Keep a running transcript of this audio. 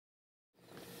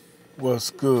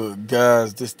What's good,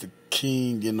 guys? This the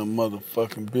king in the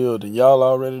motherfucking building. Y'all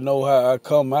already know how I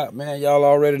come out, man. Y'all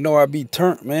already know I be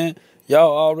turned, man.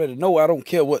 Y'all already know I don't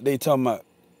care what they talking about.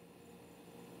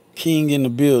 King in the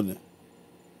building.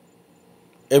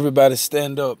 Everybody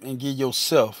stand up and give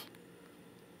yourself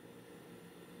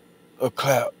a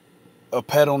clap, a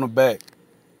pat on the back.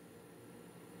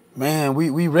 Man,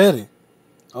 we ready.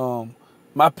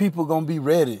 My people gonna be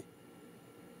ready.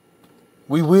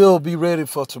 We will be ready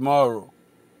for tomorrow.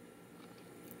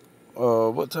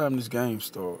 What time this game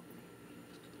start?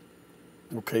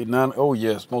 Okay, 9. Oh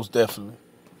yes, most definitely.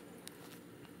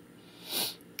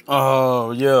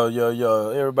 Oh, yeah.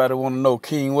 Everybody want to know,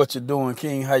 King, what you doing?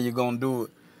 King, how you gonna do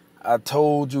it? I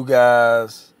told you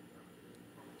guys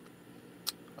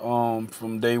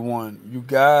from day one, you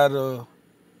gotta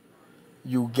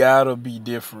be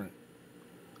different.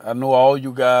 I know all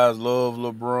you guys love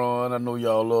LeBron. I know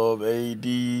y'all love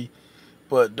AD,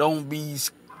 but don't be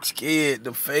scared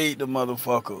to fade the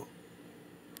motherfucker.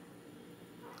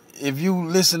 If you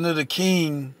listen to the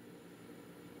King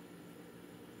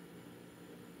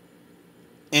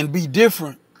and be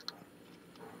different,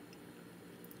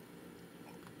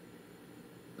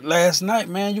 last night,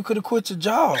 man, you could have quit your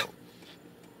job.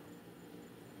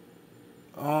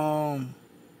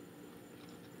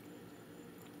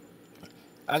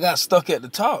 I got stuck at the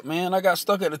top, man. I got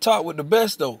stuck at the top with the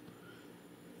best, though.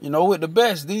 You know, with the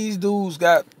best. These dudes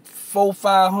got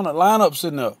 400-500 lineups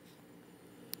in there.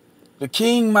 The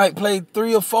King might play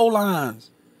 3 or 4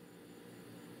 lines.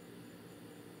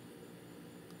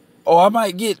 Or I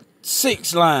might get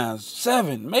 6 lines,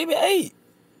 7, maybe 8.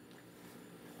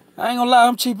 I ain't gonna lie,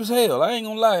 I'm cheap as hell. I ain't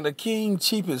gonna lie, the King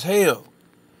cheap as hell.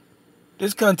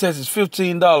 This contest is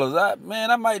 $15.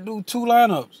 I might do 2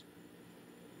 lineups.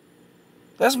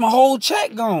 That's my whole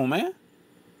check gone, man.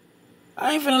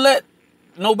 I ain't finna let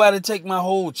nobody take my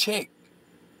whole check.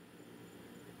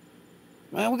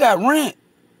 Man, we got rent.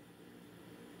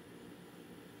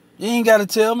 You ain't got to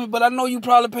tell me, but I know you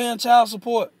probably paying child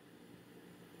support.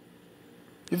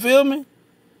 You feel me?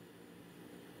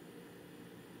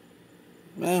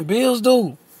 Man, bills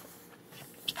due.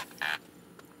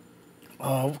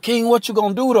 King, what you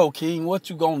gonna do, though, King?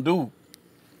 What you gonna do?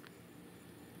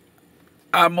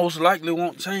 I most likely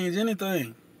won't change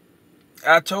anything.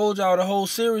 I told y'all the whole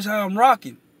series how I'm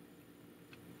rocking.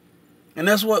 And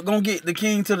that's what gonna get the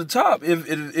King to the top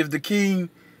if the King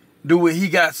do what he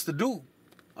got to do.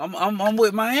 I'm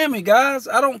with Miami, guys.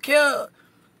 I don't care.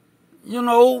 You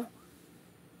know,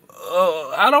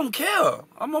 I don't care.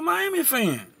 I'm a Miami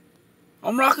fan.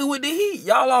 I'm rocking with the Heat.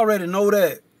 Y'all already know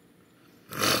that.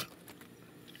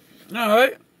 All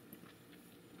right.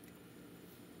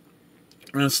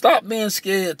 And stop being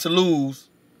scared to lose.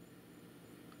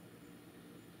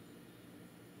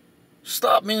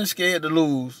 Stop being scared to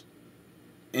lose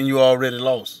and you already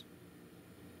lost.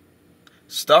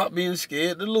 Stop being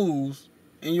scared to lose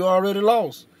and you already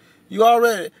lost.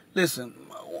 Listen,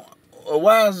 a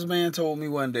wise man told me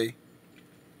one day,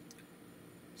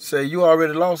 say you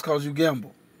already lost because you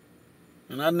gamble.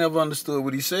 And I never understood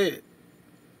what he said.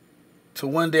 Till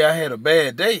one day I had a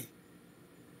bad day.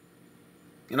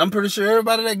 And I'm pretty sure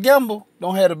everybody that gamble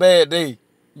don't have a bad day.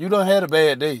 You done had a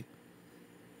bad day.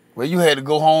 Where you had to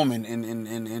go home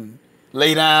and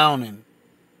lay down and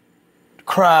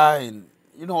cry and,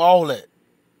 you know, all that.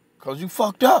 Because you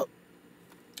fucked up.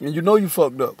 And you know you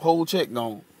fucked up. Whole check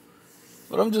gone.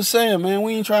 But I'm just saying, man,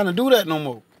 we ain't trying to do that no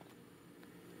more.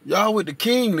 Y'all with the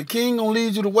King. The King gonna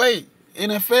lead you the way.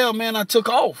 NFL, man, I took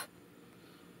off.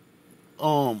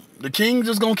 The King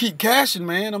just gonna keep cashing,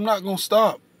 man. I'm not gonna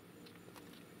stop.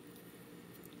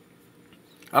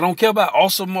 I don't care about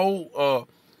Osimo,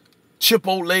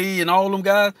 Chipotle, and all them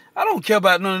guys. I don't care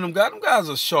about none of them guys. Them guys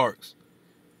are sharks.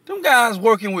 Them guys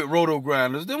working with roto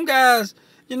grinders. Them guys,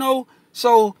 you know,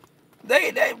 so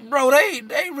they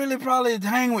really probably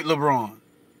hang with LeBron.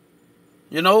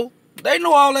 You know? They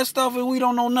know all that stuff and we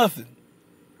don't know nothing.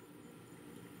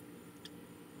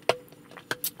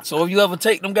 So if you ever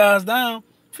take them guys down,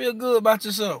 feel good about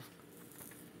yourself.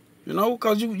 You know,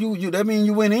 cause you that means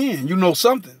you went in. You know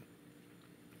something.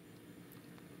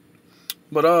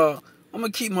 But I'm gonna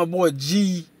keep my boy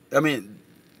JB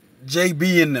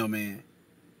in there, man.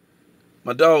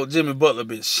 My dog Jimmy Butler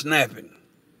been snapping.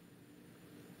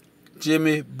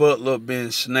 Jimmy Butler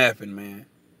been snapping, man.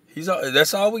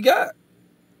 That's all we got.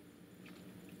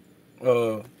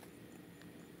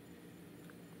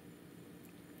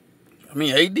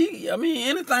 AD.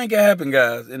 Anything can happen,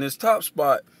 guys. In his top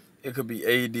spot, it could be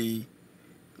AD,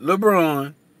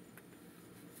 LeBron,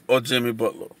 or Jimmy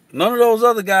Butler. None of those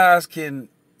other guys can,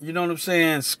 you know what I'm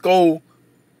saying, score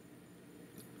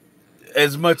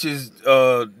as much as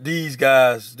these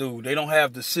guys do. They don't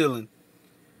have the ceiling.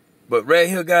 But right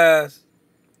here, guys,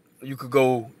 you could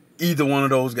go either one of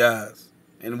those guys.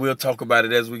 And we'll talk about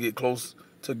it as we get close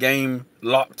to game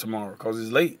lock tomorrow because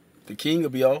it's late. The king will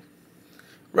be off.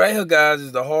 Right here, guys,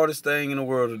 is the hardest thing in the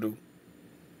world to do.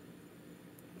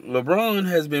 LeBron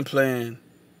has been playing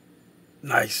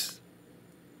nice.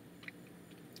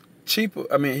 Cheaper.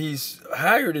 I mean, he's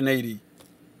higher than AD.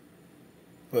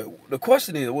 But the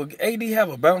question is, will AD have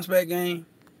a bounce-back game?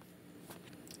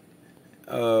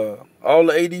 All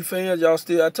the AD fans, y'all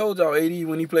still... I told y'all AD,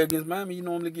 when he played against Miami, you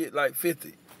normally get like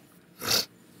 50.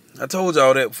 I told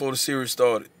y'all that before the series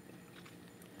started.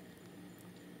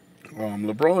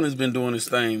 LeBron has been doing his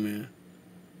thing, man.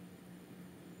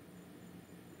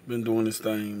 Been doing his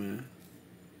thing, man.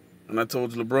 And I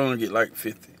told you LeBron get like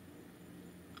 50.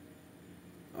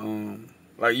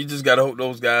 Like, you just got to hope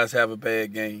those guys have a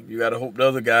bad game. You got to hope the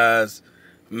other guys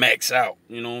max out.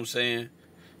 You know what I'm saying?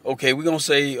 Okay, we're going to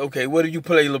say, okay, what do you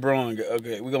play LeBron?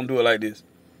 Okay, we're going to do it like this.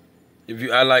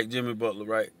 I like Jimmy Butler,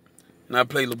 right? And I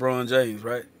play LeBron James,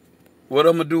 right? What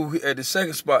I'm going to do at the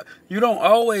second spot, you don't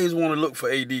always want to look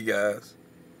for AD, guys.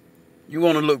 You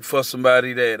want to look for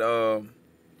somebody that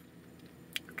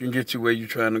can get you where you're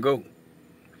trying to go.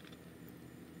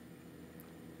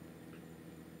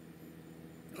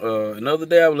 Another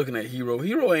day I was looking at Hero.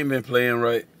 Hero ain't been playing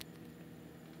right.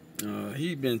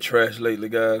 He been trash lately,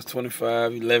 guys.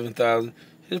 25, 11,000.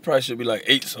 His price should be like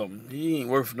 8 something. He ain't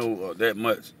worth no that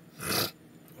much.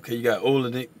 Okay, you got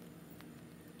Olenek.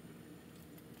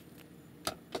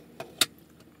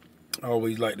 I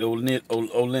always liked the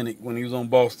Olenek when he was on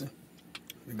Boston.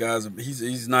 The guys,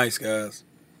 he's nice, guys.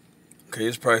 Okay,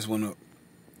 his price went up.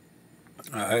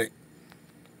 All right,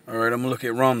 I'm gonna look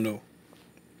at Rondo.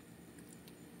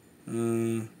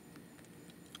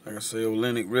 Like I say,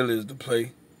 Olenek really is the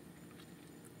play.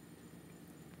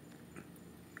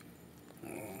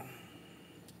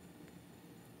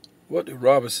 What did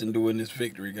Robinson do in this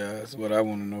victory, guys? What I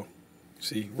want to know.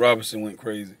 See, Robinson went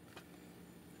crazy.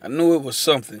 I knew it was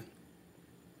something.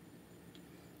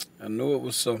 I knew it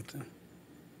was something.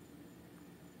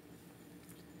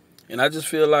 And I just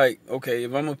feel like, okay,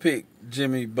 if I'm going to pick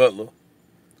Jimmy Butler,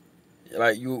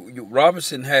 like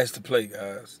Robinson has to play,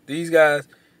 guys. These guys,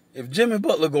 if Jimmy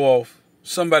Butler go off,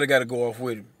 somebody got to go off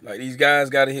with him. Like, these guys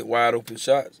got to hit wide open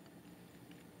shots.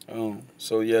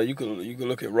 So yeah, you could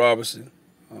look at Robinson.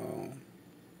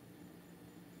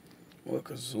 What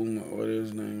Kazuma? What is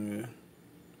his name?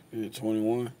 Yeah,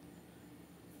 21.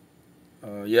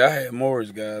 Yeah, I had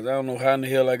Morris, guys. I don't know how in the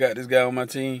hell I got this guy on my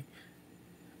team.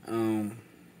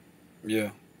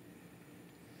 Yeah.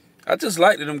 I just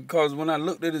liked him because when I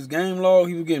looked at his game log,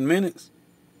 he was getting minutes.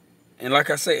 And like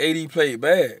I say, AD played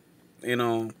bad. You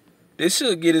know, this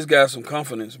should get this guy some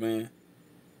confidence, man.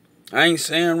 I ain't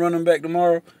saying running back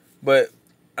tomorrow, but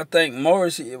I think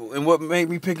Morris, and what made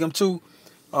me pick him too,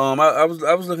 I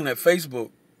was looking at Facebook,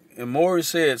 and Morris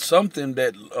said something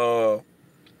that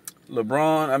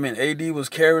AD was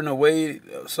carrying away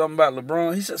something about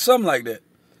LeBron. He said something like that.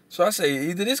 So I say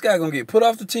either this guy gonna get put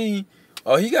off the team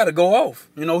or he got to go off.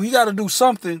 You know, he got to do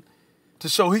something to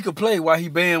show he could play while he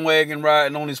bandwagon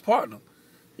riding on his partner.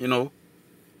 You know,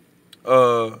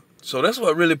 so that's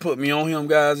what really put me on him,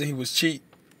 guys. And he was cheap,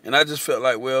 and I just felt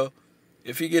like, well,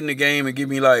 if he get in the game and give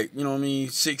me like, you know what I mean,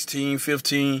 16,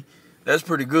 15, that's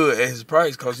pretty good at his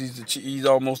price because he's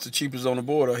almost the cheapest on the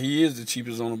board, or he is the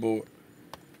cheapest on the board.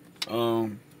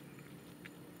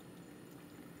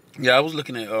 Yeah, I was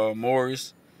looking at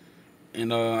Morris,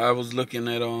 and I was looking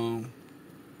at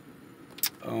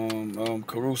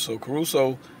Caruso.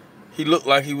 Caruso, he looked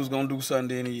like he was gonna do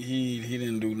something, and he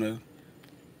didn't do nothing.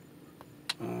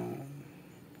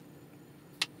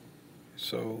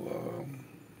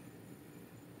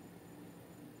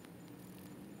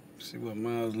 See what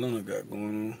Miles Leonard got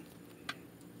going on.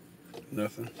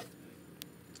 Nothing.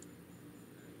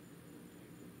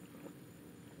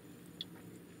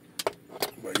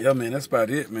 But yeah, man, that's about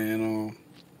it, man.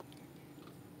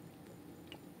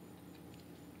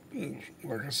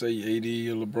 Like I say, AD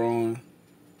or LeBron.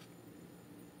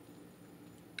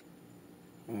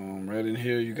 Right in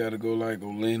here, you got to go like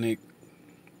Olenek,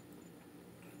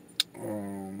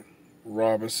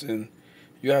 Robinson.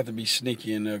 You have to be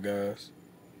sneaky in there, guys.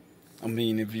 I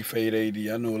mean, if you fade AD,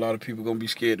 I know a lot of people going to be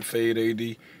scared to fade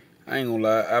AD. I ain't going to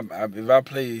lie. If I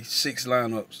play 6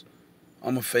 lineups,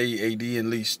 I'm going to fade AD at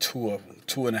least 2 of them.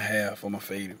 2.5, I'm going to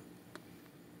fade him.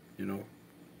 You know.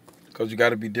 Because you got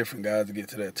to be different, guys, to get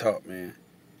to that top, man.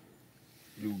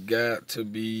 You got to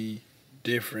be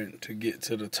different to get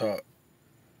to the top.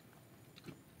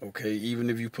 Okay,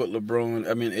 even if you put AD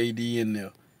in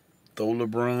there. Throw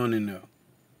LeBron in there.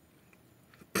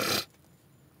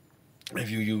 If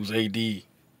you use AD.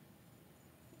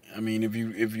 I mean, if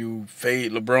you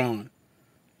fade LeBron,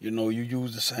 you know, you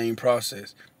use the same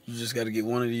process. You just got to get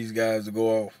one of these guys to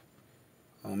go off.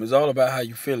 It's all about how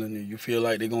you feeling. You feel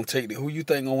like they're going to take who you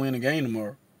think going to win the game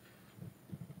tomorrow.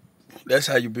 That's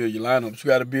how you build your lineups. You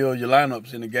got to build your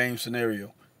lineups in the game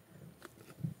scenario.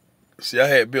 See, I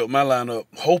had built my lineup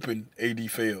hoping AD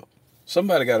failed.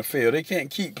 Somebody got to fail. They can't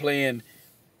keep playing,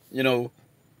 you know,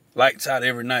 lights out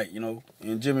every night, you know.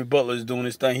 And Jimmy Butler is doing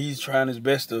his thing. He's trying his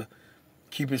best to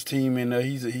keep his team in there.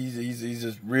 He's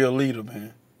a real leader,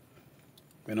 man.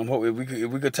 And I'm hoping if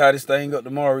we could tie this thing up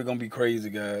tomorrow, it's gonna be crazy,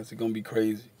 guys. It's gonna be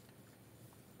crazy.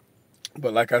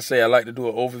 But like I say, I like to do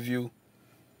an overview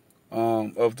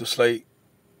of the slate.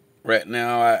 Right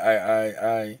now,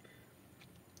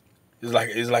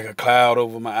 it's like a cloud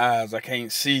over my eyes. I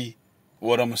can't see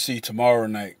what I'm gonna see tomorrow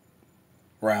night,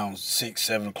 around 6,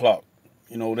 7 o'clock.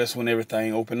 You know, that's when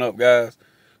everything open up, guys.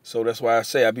 So that's why I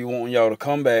say I be wanting y'all to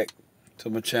come back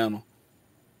to my channel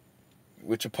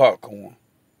with your popcorn.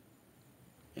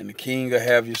 And the king will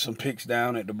have you some picks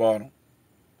down at the bottom.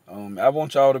 I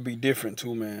want y'all to be different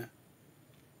too, man.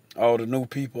 All the new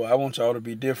people, I want y'all to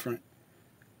be different.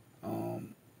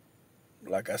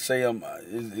 Like I say,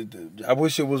 I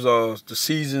wish it was the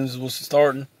seasons was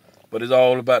starting, but it's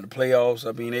all about the playoffs.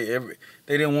 I mean,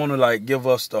 they didn't want to like give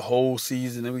us the whole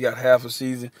season, and we got half a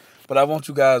season. But I want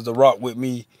you guys to rock with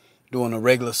me during the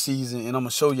regular season, and I'm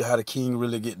gonna show you how the king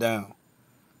really get down.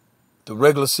 The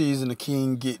regular season, the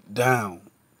king get down.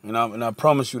 And I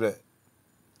promise you that.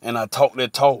 And I talk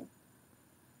that talk.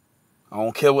 I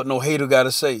don't care what no hater got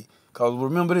to say. Because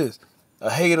remember this. A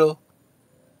hater.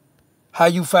 How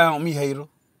you found me, hater?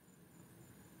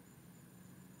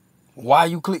 Why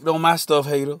you clicked on my stuff,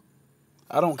 hater?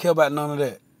 I don't care about none of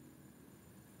that.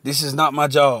 This is not my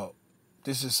job.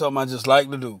 This is something I just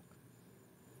like to do.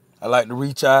 I like to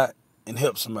reach out and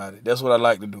help somebody. That's what I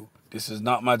like to do. This is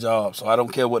not my job. So I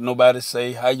don't care what nobody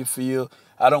say, how you feel.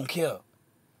 I don't care.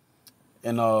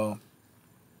 And I'm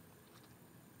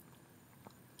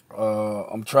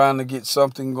trying to get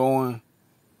something going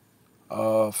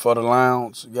for the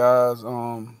lounge, guys.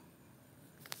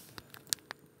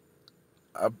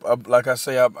 Like I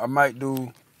say, I might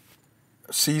do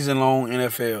season-long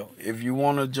NFL. If you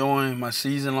want to join my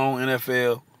season-long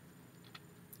NFL,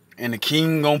 and the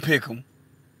king gonna pick them,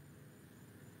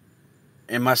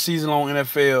 and my season-long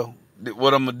NFL,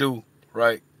 what I'm gonna do,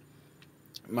 right?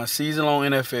 My season-long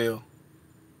NFL,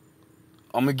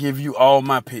 I'm going to give you all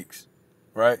my picks,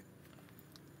 right?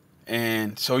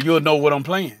 And so you'll know what I'm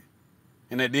playing.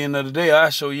 And at the end of the day, I'll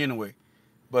show you anyway.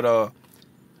 But I'm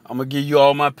going to give you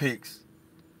all my picks.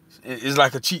 It's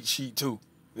like a cheat sheet, too.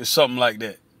 It's something like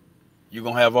that. You're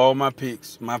going to have all my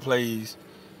picks, my plays,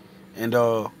 and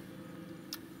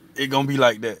it's going to be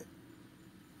like that.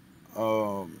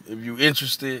 If you're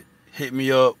interested, hit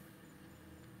me up.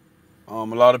 A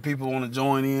lot of people want to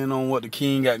join in on what the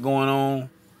king got going on.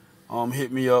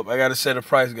 Hit me up. I got to set a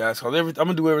price, guys, because I'm going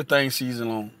to do everything season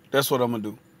long. That's what I'm going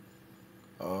to do.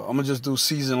 I'm going to just do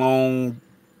season long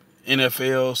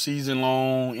NFL, season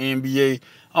long NBA.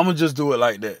 I'm going to just do it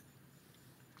like that.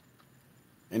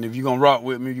 And if you're going to rock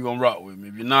with me, you're going to rock with me.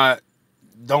 If you're not,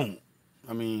 don't.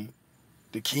 I mean,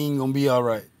 the king going to be all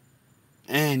right.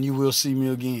 And you will see me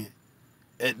again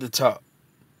at the top.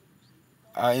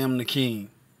 I am the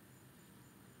king.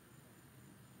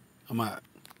 I'm out.